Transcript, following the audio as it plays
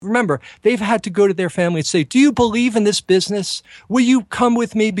remember, they've had to go to their family and say, do you believe in this business? Will you come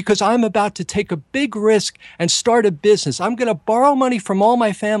with me? Because I'm about to take a big risk and start a business. I'm going to borrow money from all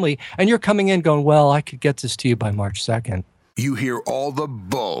my family. And you're coming in going, well, I could get this to you by March 2nd. You hear all the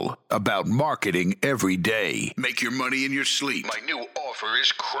bull about marketing every day. Make your money in your sleep. My new offer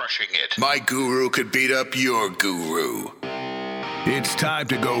is crushing it. My guru could beat up your guru. It's time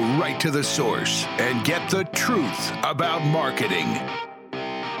to go right to the source and get the truth about marketing.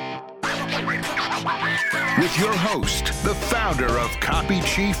 With your host, the founder of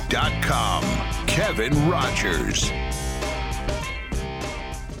CopyChief.com, Kevin Rogers.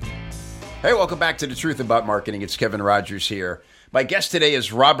 Hey, welcome back to The Truth About Marketing. It's Kevin Rogers here. My guest today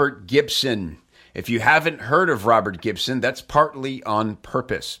is Robert Gibson. If you haven't heard of Robert Gibson, that's partly on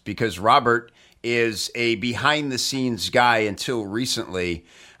purpose because Robert is a behind-the-scenes guy until recently.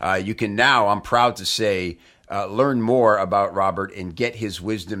 You can now, I'm proud to say, learn more about Robert and get his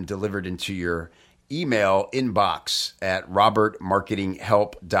wisdom delivered into your email inbox at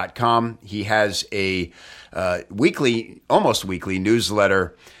robertmarketinghelp.com. He has a almost weekly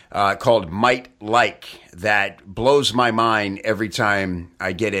newsletter called Might Like that blows my mind every time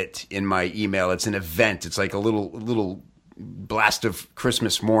I get it in my email. It's an event. It's like a little blast of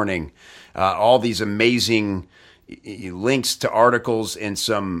Christmas morning. All these amazing links to articles and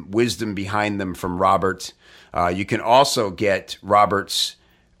some wisdom behind them from Robert. You can also get Robert's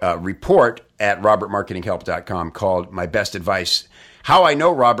report at robertmarketinghelp.com called My Best Advice. How I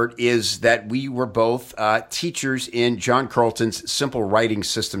know Robert is that we were both teachers in John Carlton's Simple Writing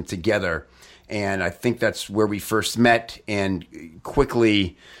System together. And I think that's where we first met and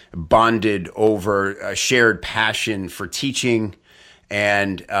quickly bonded over a shared passion for teaching.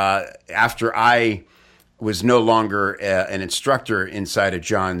 And after I was no longer an instructor inside of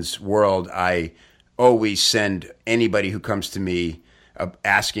John's world, I always send anybody who comes to me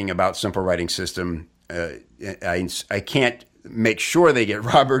asking about Simple Writing System. I can't make sure they get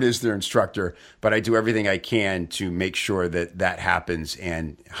Robert as their instructor, but I do everything I can to make sure that that happens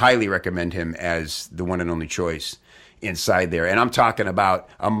and highly recommend him as the one and only choice inside there. And I'm talking about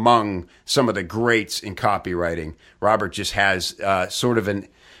among some of the greats in copywriting. Robert just has sort of an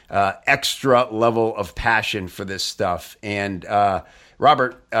extra level of passion for this stuff. And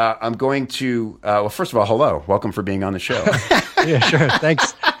Robert, I'm going to, well, first of all, hello. Welcome for being on the show. Yeah, sure.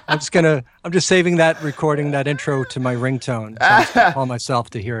 Thanks. I'm just saving that recording, that intro to my ringtone. So I'm just gonna call myself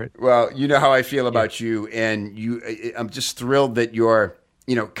to hear it. Well, you know how I feel about you, and I'm just thrilled that you're,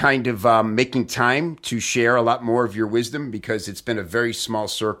 kind of making time to share a lot more of your wisdom because it's been a very small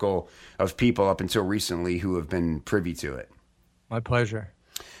circle of people up until recently who have been privy to it. My pleasure.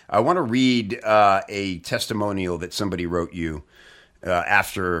 I want to read a testimonial that somebody wrote you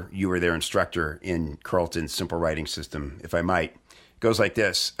after you were their instructor in Carlton's Simple Writing System, if I might. Goes like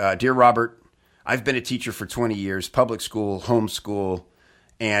this. Dear Robert, I've been a teacher for 20 years, public school, homeschool,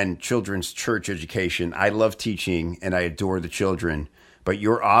 and children's church education. I love teaching and I adore the children, but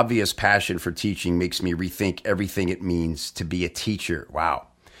your obvious passion for teaching makes me rethink everything it means to be a teacher. Wow.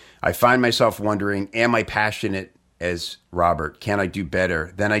 I find myself wondering, am I passionate as Robert? Can I do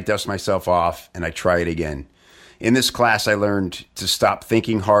better? Then I dust myself off and I try it again. In this class, I learned to stop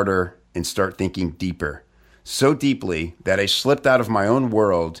thinking harder and start thinking deeper. So deeply that I slipped out of my own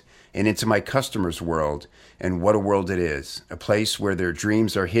world and into my customer's world. And what a world it is. A place where their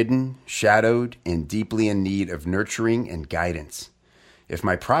dreams are hidden, shadowed, and deeply in need of nurturing and guidance. If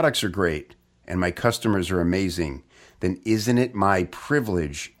my products are great and my customers are amazing, then isn't it my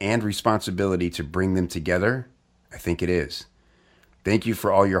privilege and responsibility to bring them together? I think it is. Thank you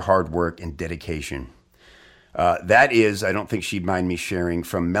for all your hard work and dedication. That is, I don't think she'd mind me sharing,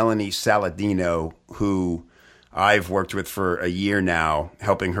 from Melanie Saladino, who I've worked with for a year now,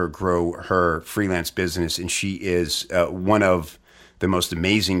 helping her grow her freelance business. And she is one of the most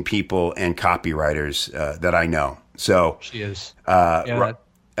amazing people and copywriters that I know. So she is. Rob,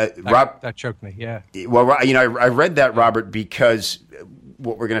 that choked me. Yeah. Well, I read that, Robert, because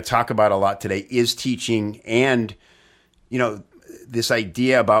what we're going to talk about a lot today is teaching and, this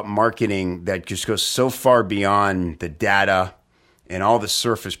idea about marketing that just goes so far beyond the data and all the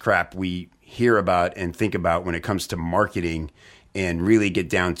surface crap we hear about and think about when it comes to marketing and really get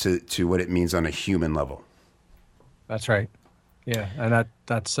down to what it means on a human level. That's right. Yeah. And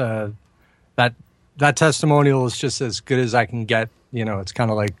that testimonial is just as good as I can get. It's kind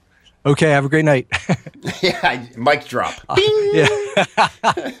of like, okay, have a great night. Yeah. Mic drop. Yeah.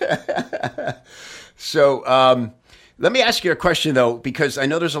 So, let me ask you a question, though, because I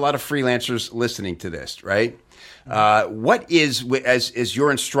know there's a lot of freelancers listening to this, right? What is, as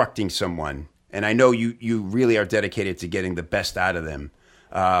you're instructing someone, and I know you really are dedicated to getting the best out of them,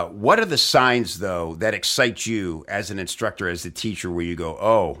 What are the signs, though, that excite you as an instructor, as a teacher, where you go,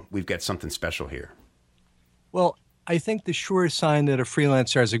 oh, we've got something special here? Well, I think the surest sign that a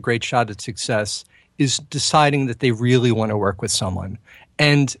freelancer has a great shot at success is deciding that they really want to work with someone.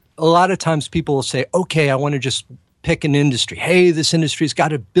 And a lot of times people will say, okay, I want to just pick an industry. Hey, this industry's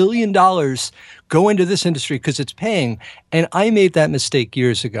got $1 billion. Go into this industry because it's paying. And I made that mistake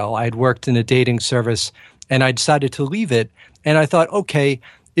years ago. I had worked in a dating service and I decided to leave it. And I thought, okay,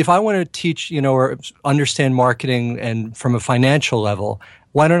 if I want to teach, or understand marketing and from a financial level,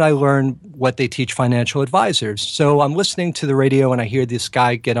 why don't I learn what they teach financial advisors? So I'm listening to the radio and I hear this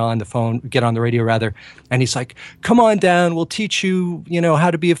guy get on the radio rather. And he's like, come on down. We'll teach you,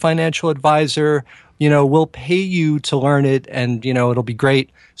 how to be a financial advisor. We'll pay you to learn it and, it'll be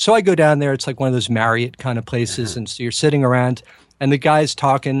great. So I go down there. It's like one of those Marriott kind of places. And so you're sitting around and the guy's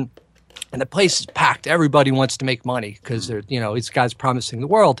talking and the place is packed. Everybody wants to make money because they're, these guys promising the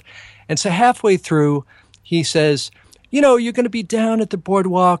world. And so halfway through, he says, you're going to be down at the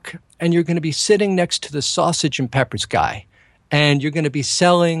boardwalk and you're going to be sitting next to the sausage and peppers guy. And you're going to be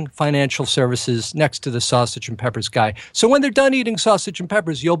selling financial services next to the sausage and peppers guy. So when they're done eating sausage and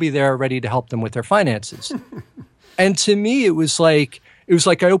peppers, you'll be there ready to help them with their finances. And to me, it was like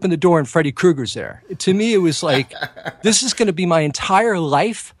I opened the door and Freddy Krueger's there. To me, it was like, this is going to be my entire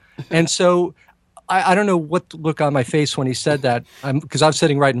life. And so I don't know what look on my face when he said that, because I'm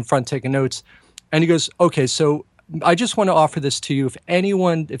sitting right in front taking notes. And he goes, okay, so I just want to offer this to you.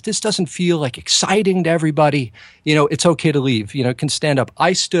 If this doesn't feel like exciting to everybody, it's okay to leave. Can stand up.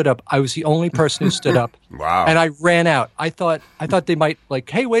 I stood up. I was the only person who stood up. Wow. And I ran out. I thought they might like,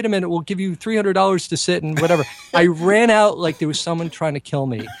 hey, wait a minute, we'll give you $300 to sit and whatever. I ran out like there was someone trying to kill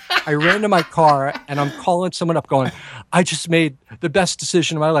me. I ran to my car and I'm calling someone up going, I just made the best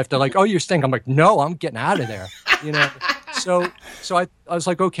decision of my life. They're like, oh, you're staying. I'm like, no, I'm getting out of there. So I was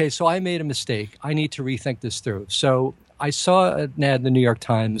like, okay, so I made a mistake. I need to rethink this through. So I saw an ad in the New York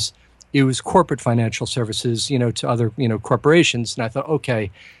Times. It was corporate financial services, to other, corporations. And I thought, okay,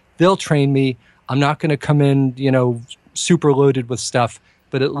 they'll train me. I'm not going to come in, super loaded with stuff,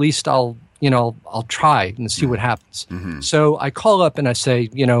 but at least I'll try and see what happens. Mm-hmm. So I call up and I say,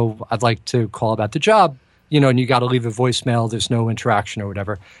 I'd like to call about the job, and you got to leave a voicemail. There's no interaction or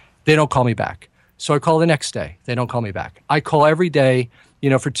whatever. They don't call me back. So I call the next day. They don't call me back. I call every day,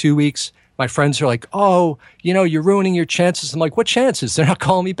 for 2 weeks. My friends are like, oh, you're ruining your chances. I'm like, what chances? They're not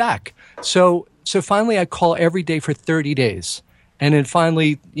calling me back. So finally I call every day for 30 days. And then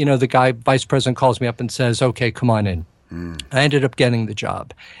finally, the vice president calls me up and says, okay, come on in. I ended up getting the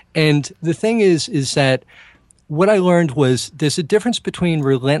job. And the thing is that what I learned was there's a difference between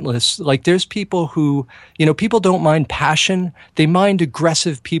relentless, like there's people who, people don't mind passion. They mind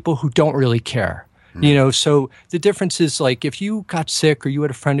aggressive people who don't really care. So the difference is like if you got sick or you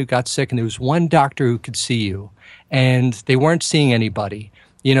had a friend who got sick and there was one doctor who could see you and they weren't seeing anybody,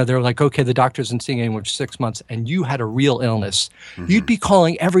 they're like, okay, the doctor isn't seeing anyone for 6 months and you had a real illness. You'd be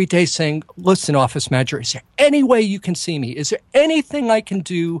calling every day saying, listen, office manager, is there any way you can see me? Is there anything I can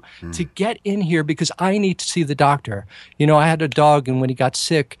do to get in here because I need to see the doctor? I had a dog and when he got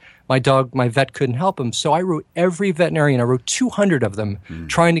sick, my vet couldn't help him. So I wrote every veterinarian, I wrote 200 of them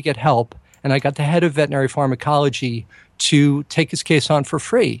trying to get help. And I got the head of veterinary pharmacology to take his case on for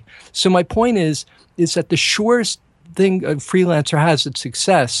free. So my point is that the surest thing a freelancer has at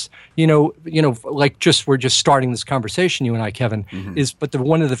success, like we're just starting this conversation, you and I, Kevin, but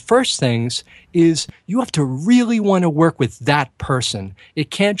one of the first things is you have to really want to work with that person. It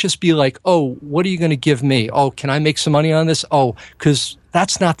can't just be like, oh, what are you going to give me? Oh, can I make some money on this? Oh, because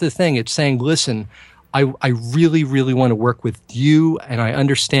that's not the thing. It's saying, listen, I really, really want to work with you, and I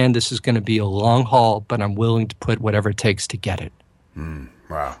understand this is going to be a long haul, but I'm willing to put whatever it takes to get it.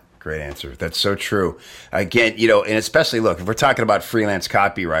 Wow. Great answer. That's so true. Again, and especially, look, if we're talking about freelance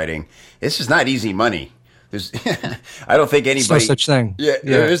copywriting, this is not easy money. There's, I don't think anybody... There's no such thing. Yeah,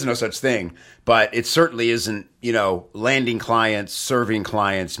 there is no such thing. But it certainly isn't, landing clients, serving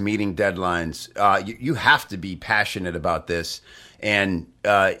clients, meeting deadlines. You have to be passionate about this. And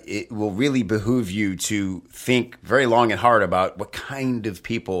it will really behoove you to think very long and hard about what kind of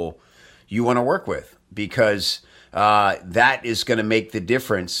people you want to work with, because that is going to make the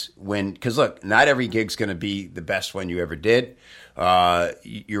difference because look, not every gig's going to be the best one you ever did.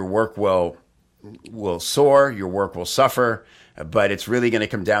 Your work will soar, your work will suffer, but it's really going to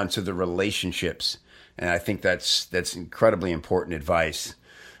come down to the relationships. And I think that's incredibly important advice.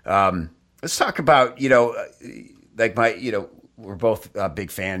 Let's talk about, we're both big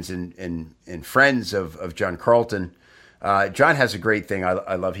fans and friends of John Carlton. John has a great thing.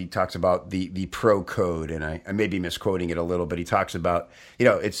 I love. He talks about the pro code, and I may be misquoting it a little, but he talks about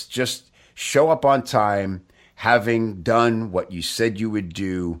it's just show up on time, having done what you said you would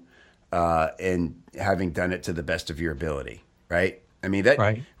do, and having done it to the best of your ability. Right? I mean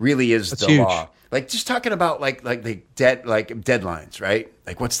that really is the huge. law. Like just talking about like the deadlines, right?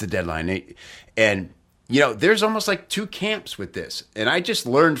 Like what's the deadline? And there's almost like two camps with this. And I just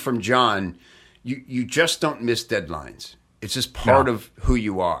learned from John. You just don't miss deadlines. It's just part of who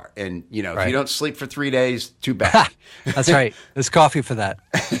you are. And, if you don't sleep for 3 days, too bad. That's right. There's coffee for that.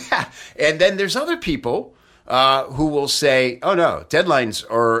 And then there's other people who will say, oh, no, deadlines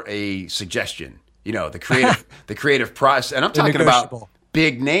are a suggestion. The creative process. And I'm talking about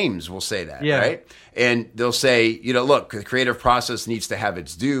big names will say that, right? And they'll say, look, the creative process needs to have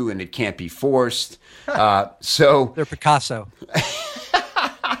its due and it can't be forced. So they're Picasso.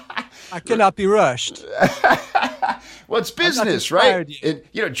 I cannot be rushed. Well, it's business, right?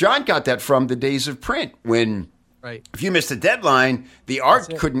 And, John got that from the days of print when if you missed a deadline, the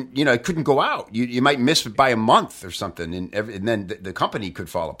art couldn't go out. You might miss it by a month or something, and then the company could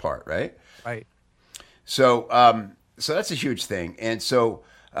fall apart, right? Right. So that's a huge thing. And so,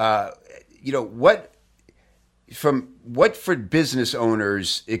 what for business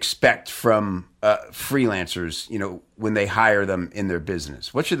owners expect from freelancers, when they hire them in their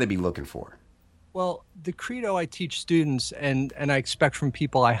business? What should they be looking for? Well, the credo I teach students and I expect from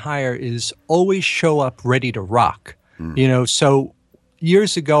people I hire is always show up ready to rock. So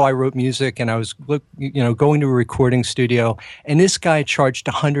years ago I wrote music and I was going to a recording studio, and this guy charged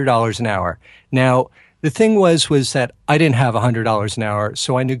 $100 an hour. Now, the thing was that I didn't have $100 an hour,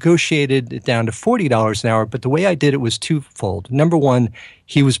 so I negotiated it down to $40 an hour, but the way I did it was twofold. Number one,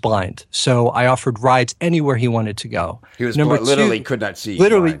 he was blind, so I offered rides anywhere he wanted to go. He was literally could not see.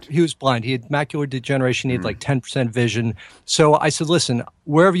 Literally, he was blind. He had macular degeneration. He had like 10% vision. So I said, listen,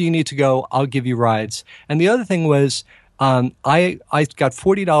 wherever you need to go, I'll give you rides. And the other thing was I got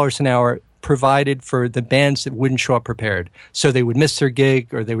 $40 an hour provided for the bands that wouldn't show up prepared. So they would miss their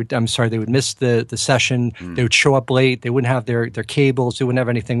gig, or they would miss the session. They would show up late. They wouldn't have their cables. They wouldn't have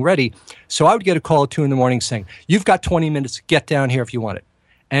anything ready. So I would get a call at 2 a.m. saying, you've got 20 minutes, get down here if you want it.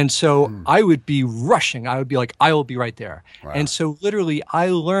 And so I would be rushing. I would be like, I will be right there. Wow. And so literally I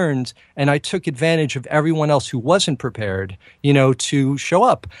learned and I took advantage of everyone else who wasn't prepared, to show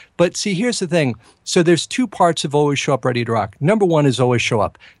up. But see, here's the thing. So there's two parts of always show up ready to rock. Number one is always show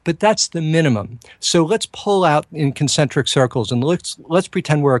up, but that's the minimum. So let's pull out in concentric circles and let's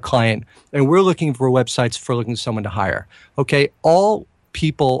pretend we're a client and we're looking for websites for looking for someone to hire. Okay. All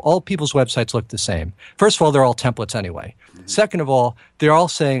people's websites look the same. First of all, they're all templates anyway. Second of all, they're all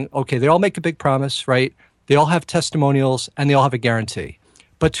saying, okay, they all make a big promise, right? They all have testimonials and they all have a guarantee.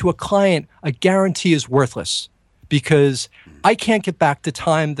 But to a client, a guarantee is worthless because I can't get back the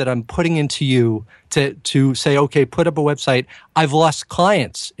time that I'm putting into you to say, okay, put up a website. I've lost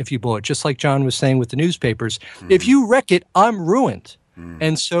clients if you blow it, just like John was saying with the newspapers. If you wreck it, I'm ruined.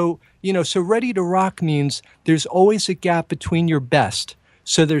 And so, so ready to rock means there's always a gap between your best.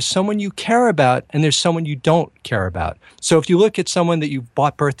 So there's someone you care about and there's someone you don't care about. So if you look at someone that you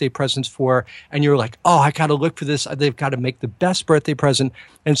bought birthday presents for and you're like, oh, I got to look for this. They've got to make the best birthday present,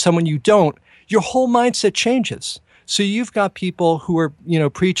 and someone you don't, your whole mindset changes. So you've got people who are,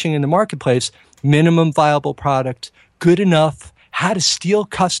 preaching in the marketplace, minimum viable product, good enough, how to steal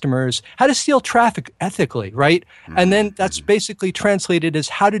customers, how to steal traffic ethically, right? And then that's basically translated as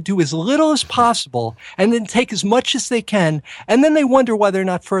how to do as little as possible and then take as much as they can. And then they wonder why they're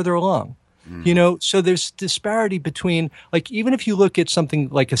not further along. So there's disparity between, like, even if you look at something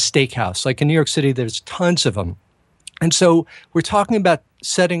like a steakhouse, like in New York City, there's tons of them. And so we're talking about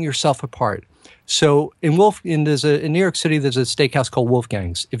setting yourself apart. So in New York City, there's a steakhouse called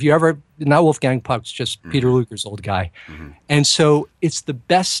Wolfgang's. If you ever, not Wolfgang Puck's, just Peter Luger's old guy. And so it's the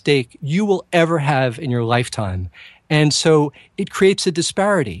best steak you will ever have in your lifetime. And so it creates a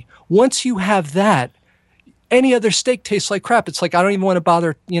disparity. Once you have that, any other steak tastes like crap. It's like, I don't even want to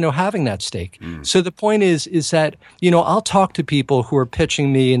bother, having that steak. So the point is that, I'll talk to people who are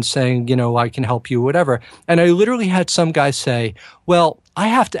pitching me and saying, I can help you, whatever. And I literally had some guy say, well, I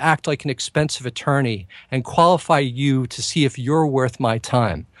have to act like an expensive attorney and qualify you to see if you're worth my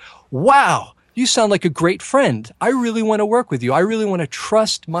time. Wow. You sound like a great friend. I really want to work with you. I really want to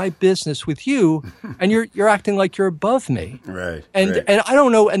trust my business with you. And you're acting like you're above me. Right. And I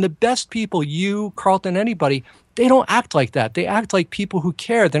don't know. And the best people, you, Carlton, anybody, they don't act like that. They act like people who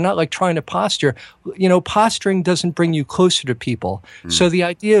care. They're not like trying to posture. Posturing doesn't bring you closer to people. So the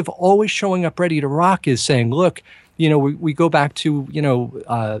idea of always showing up ready to rock is saying, look, we go back to,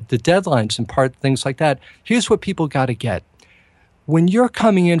 the deadlines and things like that. Here's what people got to get. When you're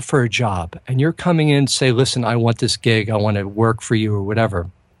coming in for a job and you're coming in, say, listen, I want this gig, I want to work for you or whatever.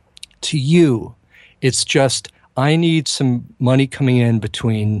 To you, it's just, I need some money coming in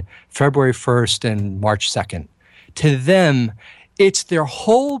between February 1st and March 2nd. To them, it's their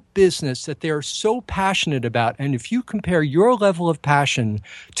whole business that they're so passionate about. And if you compare your level of passion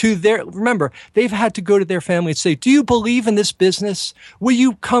to remember, they've had to go to their family and say, do you believe in this business? Will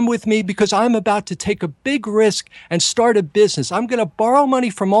you come with me? Because I'm about to take a big risk and start a business. I'm going to borrow money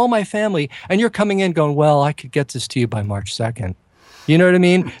from all my family. And you're coming in going, well, I could get this to you by March 2nd. You know what I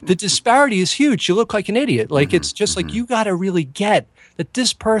mean? The disparity is huge. You look like an idiot. Like, it's just like, you got to really get that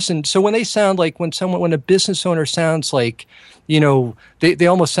this person. So when they sound like, when a business owner sounds like, they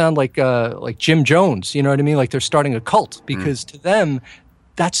almost sound like Jim Jones, you know what I mean? Like they're starting a cult, because to them,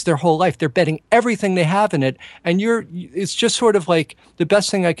 that's their whole life. They're betting everything they have in it. And it's just sort of like, the best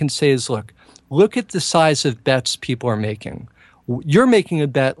thing I can say is, look at the size of bets people are making. You're making a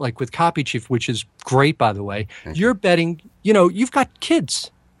bet like with Copy Chief, which is great, by the way. You're betting, you've got kids.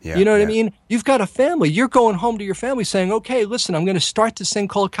 Yeah, you know what I mean? You've got a family. You're going home to your family saying, okay, listen, I'm going to start this thing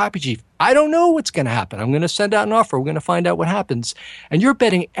called Copy Chief. I don't know what's going to happen. I'm going to send out an offer. We're going to find out what happens. And you're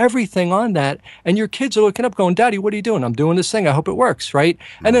betting everything on that. And your kids are looking up going, Daddy, what are you doing? I'm doing this thing. I hope it works, right?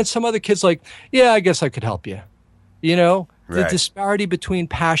 And then some other kid's like, yeah, I guess I could help you. The disparity between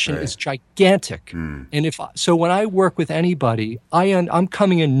passion is gigantic. And so when I work with anybody, I'm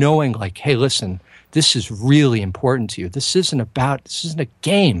coming in knowing like, hey, listen, this is really important to you. This isn't a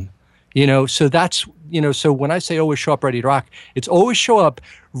game, so that's, so when I say always show up ready to rock, it's always show up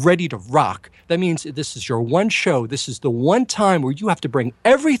ready to rock. That means this is your one show. This is the one time where you have to bring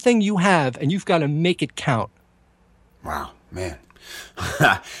everything you have and you've got to make it count. Wow, man.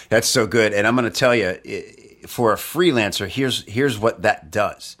 That's so good. And I'm going to tell you, for a freelancer, here's what that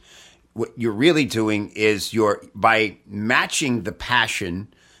does. What you're really doing is by matching the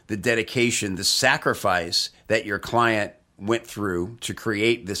passion, the dedication, the sacrifice that your client went through to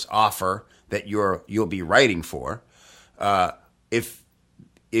create this offer that you'll be writing for. If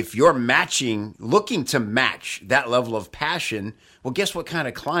you're looking to match that level of passion, well, guess what kind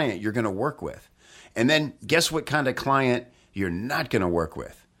of client you're going to work with, and then guess what kind of client you're not going to work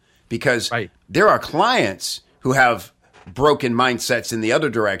with. Because there are clients who have broken mindsets in the other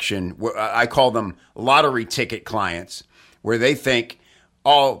direction. I call them lottery ticket clients, where they think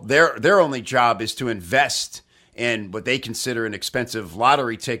their only job is to invest in what they consider an expensive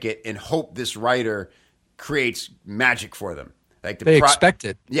lottery ticket and hope this writer creates magic for them. Like they expect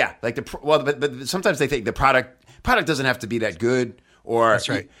it. Yeah, but sometimes they think the product doesn't have to be that good. Or that's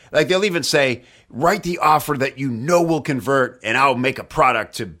right. Like they'll even say, write the offer that will convert, and I'll make a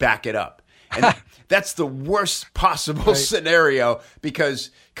product to back it up. And that's the worst possible scenario, because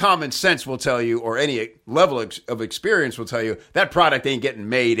common sense will tell you, or any level of experience will tell you, that product ain't getting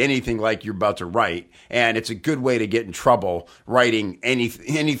made anything like you're about to write. And it's a good way to get in trouble writing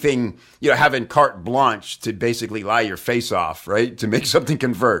anything, having carte blanche to basically lie your face off, right? To make something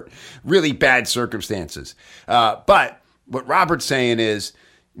convert. Really bad circumstances. But what Robert's saying is,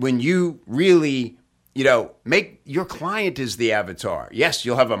 when you really, make your client is the avatar. Yes,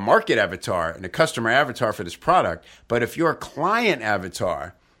 you'll have a market avatar and a customer avatar for this product. But if your client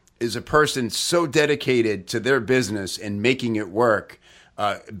avatar is a person so dedicated to their business and making it work,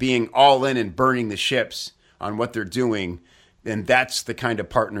 being all in and burning the ships on what they're doing, then that's the kind of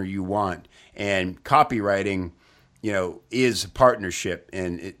partner you want. And copywriting, is a partnership.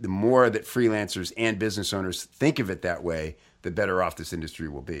 And the more that freelancers and business owners think of it that way, the better off this industry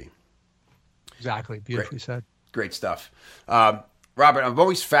will be. Exactly. Beautifully said. Great stuff. Robert, I'm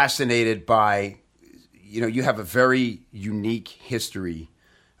always fascinated by, you have a very unique history.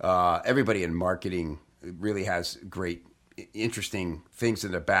 Everybody in marketing really has great, interesting things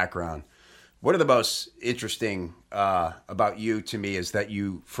in their background. One of the most interesting about you to me is that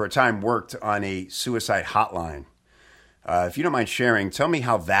you, for a time, worked on a suicide hotline. If you don't mind sharing, tell me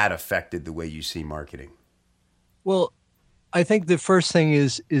how that affected the way you see marketing. Well, I think the first thing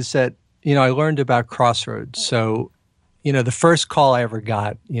is that, I learned about Crossroads. So, the first call I ever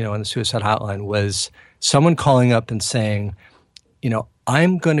got, on the suicide hotline was someone calling up and saying,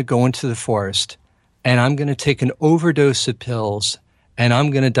 I'm going to go into the forest and I'm going to take an overdose of pills and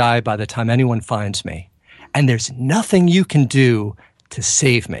I'm going to die by the time anyone finds me. And there's nothing you can do to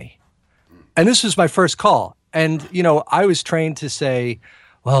save me. And this was my first call. And, I was trained to say,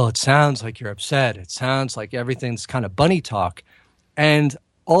 well, it sounds like you're upset. It sounds like everything's kind of bunny talk. And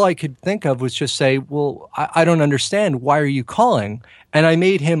all I could think of was just say, well, I don't understand. Why are you calling? And I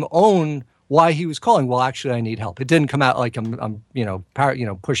made him own why he was calling. Well, actually, I need help. It didn't come out like I'm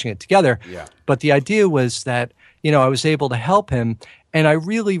pushing it together. Yeah. But the idea was that, I was able to help him. And I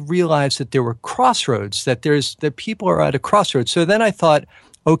really realized that there were crossroads, that people are at a crossroads. So then I thought,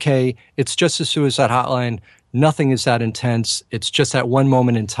 okay, it's just a suicide hotline. Nothing is that intense. It's just that one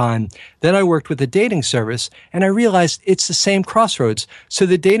moment in time. Then I worked with a dating service, and I realized it's the same crossroads. So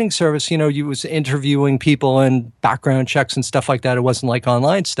the dating service, you was interviewing people and background checks and stuff like that. It wasn't like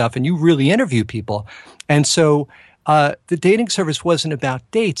online stuff, and you really interview people. And so the dating service wasn't about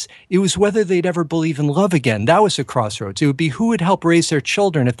dates. It was whether they'd ever believe in love again. That was a crossroads. It would be who would help raise their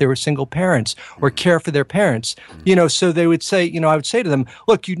children if they were single parents or care for their parents. So they would say, I would say to them,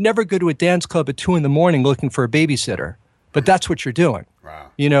 look, you'd never go to a dance club at 2 a.m. looking for a babysitter, but that's what you're doing.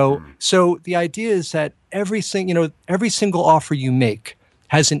 Wow. So the idea is that every single offer you make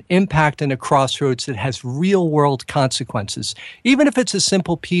has an impact and a crossroads that has real world consequences. Even if it's a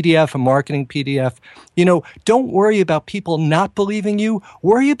simple PDF, a marketing PDF, don't worry about people not believing you.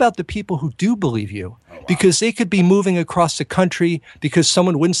 Worry about the people who do believe you. Oh, wow. Because they could be moving across the country because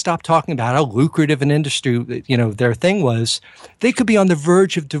someone wouldn't stop talking about how lucrative an industry, their thing was. They could be on the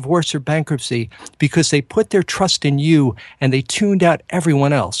verge of divorce or bankruptcy because they put their trust in you and they tuned out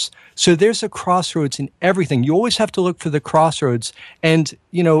everyone else. So there's a crossroads in everything. You always have to look for the crossroads. And,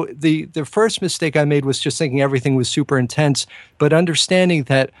 the first mistake I made was just thinking everything was super intense, but understanding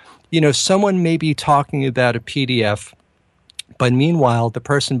that, someone may be talking about a PDF, but meanwhile, the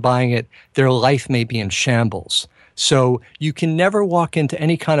person buying it, their life may be in shambles. So you can never walk into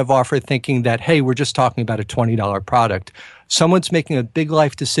any kind of offer thinking that, hey, we're just talking about a $20 product. Someone's making a big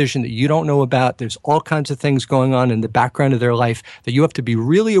life decision that you don't know about. There's all kinds of things going on in the background of their life that you have to be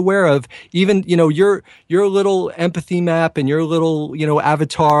really aware of. Even, your little empathy map and your little,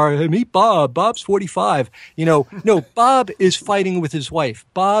 avatar, hey, meet Bob. Bob's 45. No, Bob is fighting with his wife.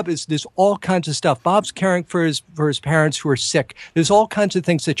 There's all kinds of stuff. Bob's caring for his parents who are sick. There's all kinds of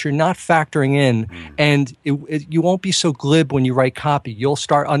things that you're not factoring in. And you won't be so glib when you write copy. You'll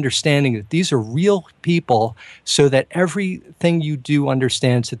start understanding that these are real people so that everything you do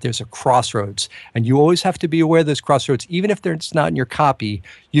understands that there's a crossroads. And you always have to be aware of those crossroads. Even if it's not in your copy,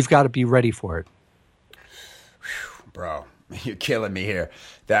 you've got to be ready for it. Bro, you're killing me here.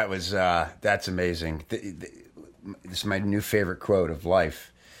 That's amazing. This is my new favorite quote of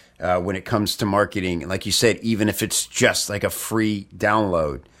life. When it comes to marketing, like you said, even if it's just like a free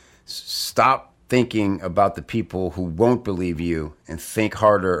download, stop thinking about the people who won't believe you and think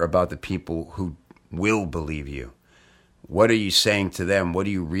harder about the people who will believe you. What are you saying to them? What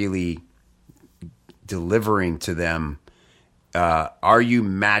are you really delivering to them? Are you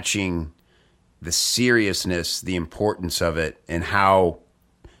matching the seriousness, the importance of it, and how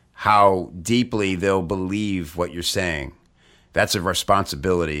deeply they'll believe what you're saying? That's a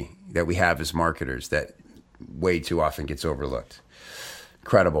responsibility that we have as marketers that way too often gets overlooked.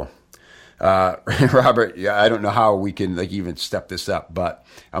 Incredible. Robert, I don't know how we can even step this up, but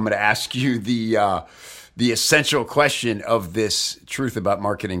I'm going to ask you the essential question of this Truth About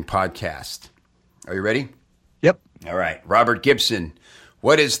Marketing podcast. Are you ready? Yep. All right. Robert Gibson,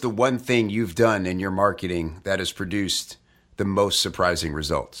 what is the one thing you've done in your marketing that has produced the most surprising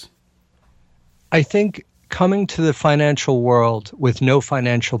results? I think coming to the financial world with no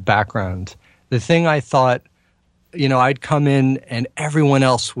financial background, the thing I thought, I'd come in and everyone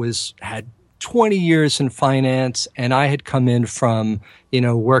else had 20 years in finance, and I had come in from,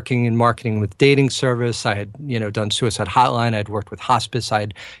 working in marketing with dating service. I had, done suicide hotline. I'd worked with hospice. I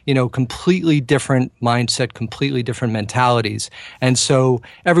had, completely different mindset, completely different mentalities. And so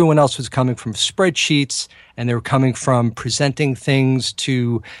everyone else was coming from spreadsheets, and they were coming from presenting things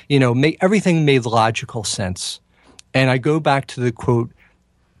to, everything made logical sense. And I go back to the quote,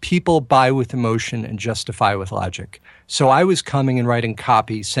 people buy with emotion and justify with logic. So I was coming and writing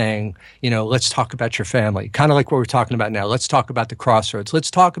copy saying, let's talk about your family, kind of like what we're talking about now. Let's talk about the crossroads. Let's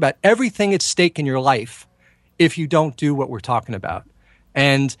talk about everything at stake in your life if you don't do what we're talking about,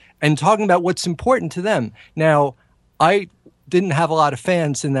 and talking about what's important to them. Now, I didn't have a lot of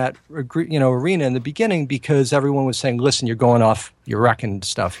fans in that arena in the beginning because everyone was saying, listen, you're going off your wrecking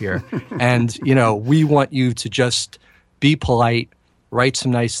stuff here. And, we want you to just be polite, write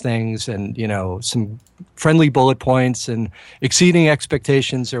some nice things and, some friendly bullet points and exceeding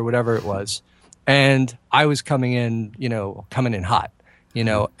expectations or whatever it was. And I was coming in hot,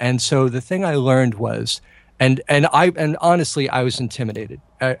 And so the thing I learned was, and honestly, I was intimidated.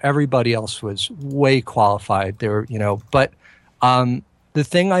 Everybody else was way qualified. They were, but the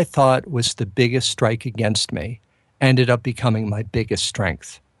thing I thought was the biggest strike against me ended up becoming my biggest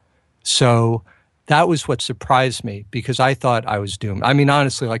strength. So that was what surprised me because I thought I was doomed. I mean,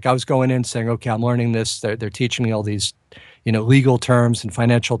 honestly, like I was going in saying, okay, I'm learning this. They're teaching me all these, legal terms and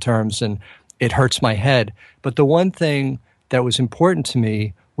financial terms, and it hurts my head. But the one thing that was important to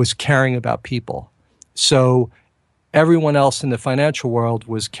me was caring about people. So everyone else in the financial world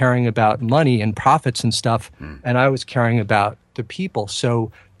was caring about money and profits and stuff, and I was caring about the people.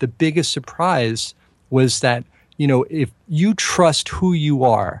 So the biggest surprise was that, if you trust who you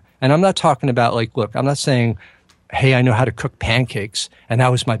are, and I'm not talking about like, look, I'm not saying, hey, I know how to cook pancakes, and that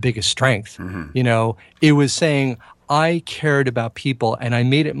was my biggest strength. It was saying I cared about people, and I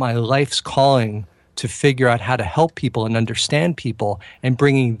made it my life's calling to figure out how to help people and understand people, and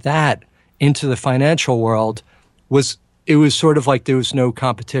bringing that into the financial world was sort of like there was no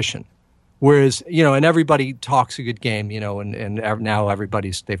competition. Whereas, and everybody talks a good game, and now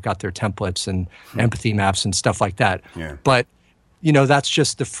they've got their templates and empathy maps and stuff like that. Yeah. But, that's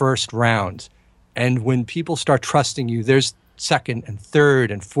just the first round. And when people start trusting you, there's second and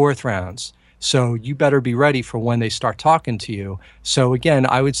third and fourth rounds. So you better be ready for when they start talking to you. So again,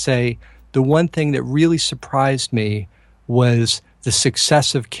 I would say the one thing that really surprised me was the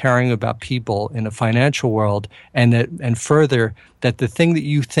success of caring about people in a financial world, and further, that the thing that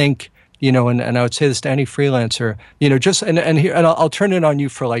you think, and I would say this to any freelancer, and I'll turn it on you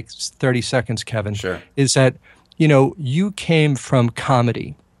for like 30 seconds, Kevin. Sure. Is that, you came from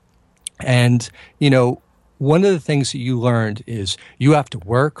comedy, and, one of the things that you learned is you have to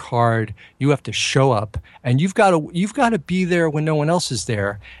work hard, you have to show up, and you've got to be there when no one else is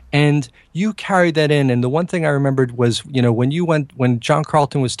there. And you carried that in. And the one thing I remembered was, when John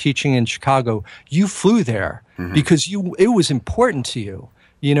Carlton was teaching in Chicago, you flew there because it was important to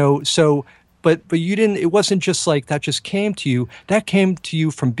you, so, but you didn't, it wasn't just like that just came to you. That came to you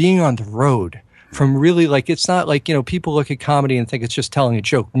from being on the road, from really like, it's not like, people look at comedy and think it's just telling a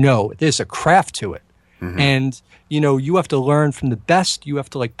joke. No, there's a craft to it. And, you have to learn from the best. You have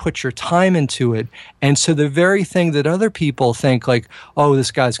to like put your time into it. And so the very thing that other people think like, oh,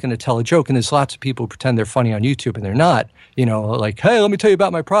 this guy's going to tell a joke. And there's lots of people who pretend they're funny on YouTube and they're not, like, hey, let me tell you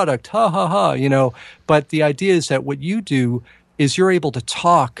about my product. Ha, ha, ha, But the idea is that what you do is you're able to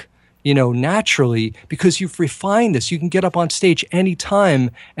talk, naturally, because you've refined this. You can get up on stage anytime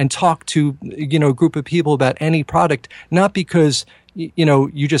and talk to, a group of people about any product, not because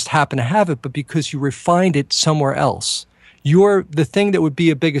you just happen to have it, but because you refined it somewhere else. The thing that would be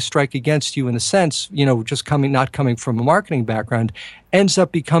a biggest strike against you in a sense, just not coming from a marketing background, ends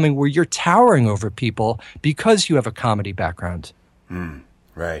up becoming where you're towering over people because you have a comedy background.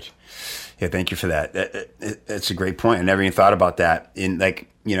 Right. Yeah, thank you for that. That's a great point. I never even thought about that in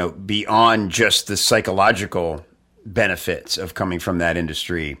beyond just the psychological benefits of coming from that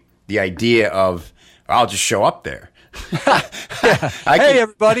industry. The idea of, I'll just show up there. Hey,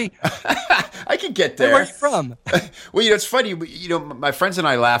 everybody. I can get there. Hey, where are you from? Well, it's funny. My friends and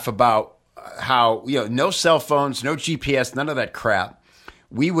I laugh about how, no cell phones, no GPS, none of that crap.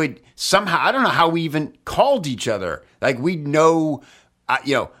 We would somehow, I don't know how we even called each other. Like we know,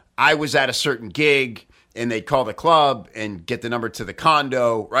 I was at a certain gig and they'd call the club and get the number to the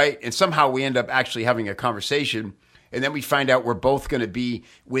condo, right? And somehow we end up actually having a conversation. And then we find out we're both going to be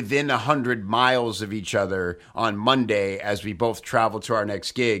within 100 miles of each other on Monday as we both travel to our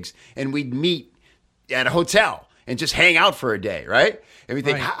next gigs. And we'd meet at a hotel and just hang out for a day, right? And we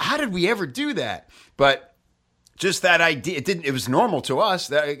think, how did we ever do that? But just that idea, it was normal to us.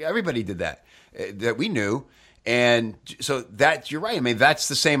 That everybody did that we knew. And so you're right. I mean, that's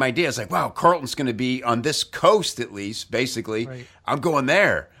the same idea. It's like, wow, Carlton's going to be on this coast at least, basically. Right. I'm going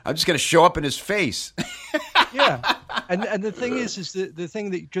there. I'm just going to show up in his face. Yeah. And the thing is the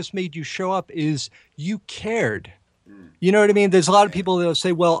thing that just made you show up is you cared. You know what I mean? There's a lot of people that'll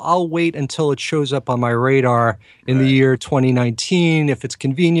say, well, I'll wait until it shows up on my radar in the year 2019, if it's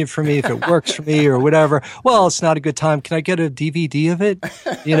convenient for me, if it works for me or whatever. Well, it's not a good time. Can I get a DVD of it?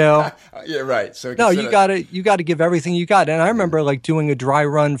 Yeah, right. So no, you got to give everything you got. And I remember like doing a dry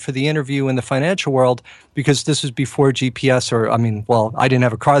run for the interview in the financial world because this was before GPS I didn't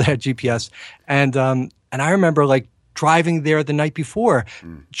have a car that had GPS. And I remember like driving there the night before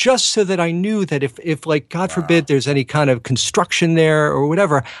just so that I knew that if like, God forbid, there's any kind of construction there or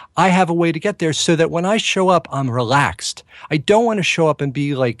whatever, I have a way to get there so that when I show up, I'm relaxed. I don't want to show up and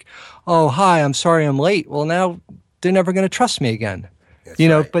be like, oh, hi, I'm sorry I'm late. Well, now they're never going to trust me again. That's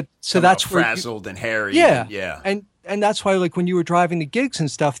right. But so that's where frazzled and hairy. Yeah. And that's why, like, when you were driving the gigs and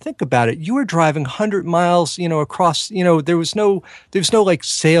stuff, think about it. You were driving 100 miles, across, there was no like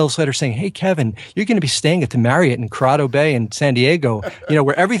sales letter saying, hey, Kevin, you're going to be staying at the Marriott in Corrado Bay in San Diego,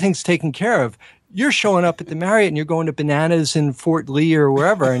 where everything's taken care of. You're showing up at the Marriott and you're going to Bananas in Fort Lee or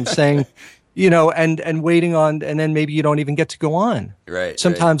wherever and saying, and waiting on, and then maybe you don't even get to go on. Right.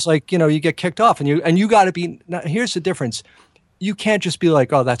 Sometimes you get kicked off, and you got to be, now here's the difference. You can't just be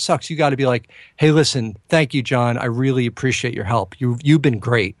like, oh, that sucks. You got to be like, hey, listen, thank you, John. I really appreciate your help. You've been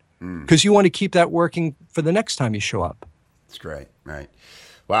great. Because you want to keep that working for the next time you show up. That's great. Right.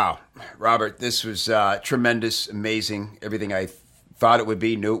 Wow. Robert, this was tremendous, amazing, everything I thought it would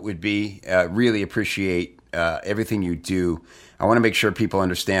be, knew it would be. Really appreciate everything you do. I want to make sure people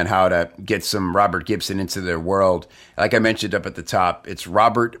understand how to get some Robert Gibson into their world. Like I mentioned up at the top, it's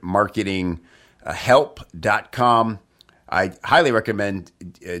robertmarketinghelp.com. I highly recommend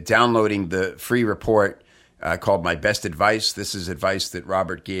downloading the free report called My Best Advice. This is advice that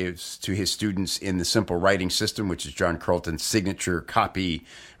Robert gives to his students in the Simple Writing System, which is John Carlton's signature copy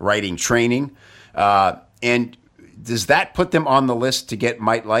writing training. And does that put them on the list to get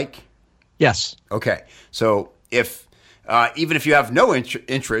Might Like? Yes. Okay. So even if you have no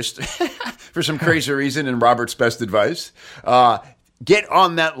interest for some crazy reason in Robert's best advice, get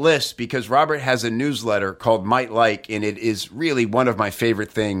on that list, because Robert has a newsletter called Might Like, and it is really one of my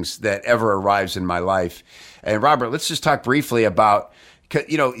favorite things that ever arrives in my life. And Robert, let's just talk briefly about,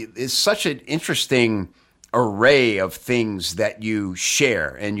 it's such an interesting array of things that you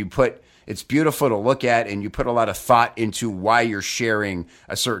share, and it's beautiful to look at, and you put a lot of thought into why you're sharing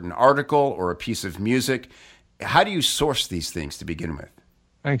a certain article or a piece of music. How do you source these things to begin with?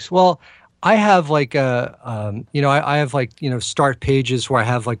 Thanks. Well, I have start pages where I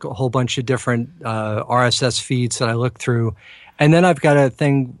have like a whole bunch of different RSS feeds that I look through. And then I've got a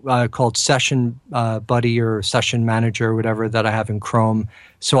thing called Session Buddy or Session Manager or whatever that I have in Chrome.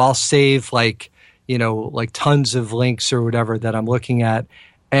 So I'll save like tons of links or whatever that I'm looking at.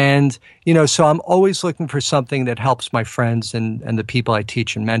 And, so I'm always looking for something that helps my friends and the people I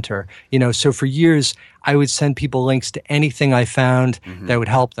teach and mentor. So for years, I would send people links to anything I found that would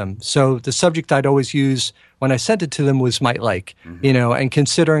help them. So the subject I'd always use when I sent it to them was Might Like, and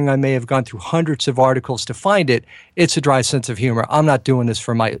considering I may have gone through hundreds of articles to find it, it's a dry sense of humor. I'm not doing this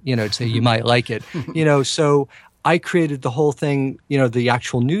for to say you might like it, so I created the whole thing, the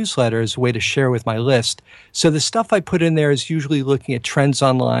actual newsletter as a way to share with my list. So the stuff I put in there is usually looking at trends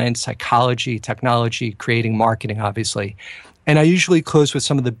online, psychology, technology, creating marketing, obviously. And I usually close with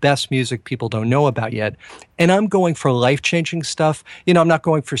some of the best music people don't know about yet. And I'm going for life-changing stuff. I'm not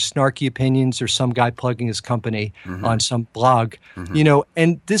going for snarky opinions or some guy plugging his company on some blog.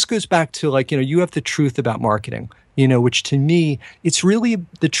 And this goes back to you have the truth about marketing. Which to me, it's really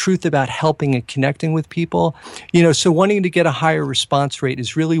the truth about helping and connecting with people. So wanting to get a higher response rate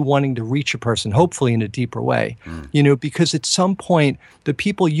is really wanting to reach a person, hopefully in a deeper way. Because at some point, the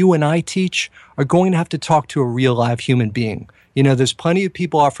people you and I teach are going to have to talk to a real live human being. There's plenty of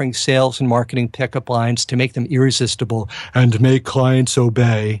people offering sales and marketing pickup lines to make them irresistible and make clients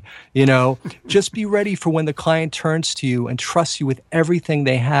obey. Just be ready for when the client turns to you and trusts you with everything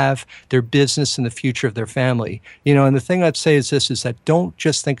they have, their business and the future of their family. And the thing I'd say is this, is that don't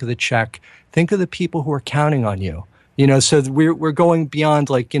just think of the check, think of the people who are counting on you. So we're going beyond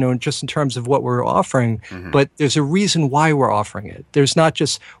just in terms of what we're offering, but there's a reason why we're offering it.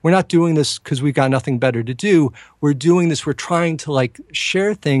 We're not doing this because we've got nothing better to do. We're doing this, we're trying to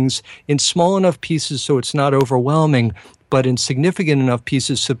share things in small enough pieces so it's not overwhelming, but in significant enough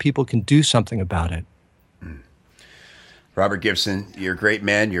pieces so people can do something about it. Robert Gibson, you're a great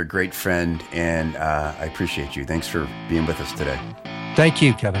man, you're a great friend, and I appreciate you. Thanks for being with us today. Thank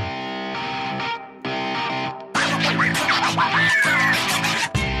you, Kevin.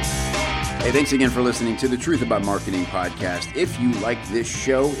 Hey, thanks again for listening to the Truth About Marketing podcast. If you like this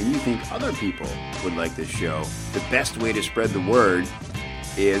show and you think other people would like this show, the best way to spread the word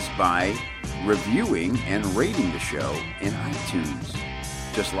is by reviewing and rating the show in iTunes.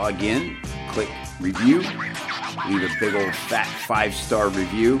 Just log in, click review, leave a big old fat 5-star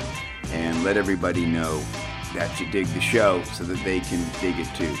review, and let everybody know that you dig the show so that they can dig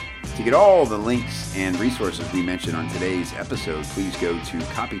it too. To get all the links and resources we mentioned on today's episode, please go to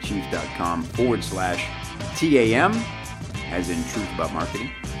copychief.com/TAM, as in Truth About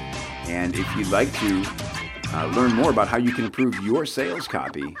Marketing. And if you'd like to learn more about how you can improve your sales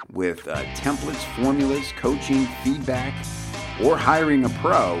copy with templates, formulas, coaching, feedback, or hiring a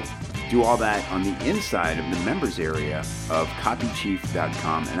pro, do all that on the inside of the members area of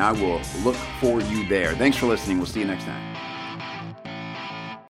copychief.com, and I will look for you there. Thanks for listening. We'll see you next time.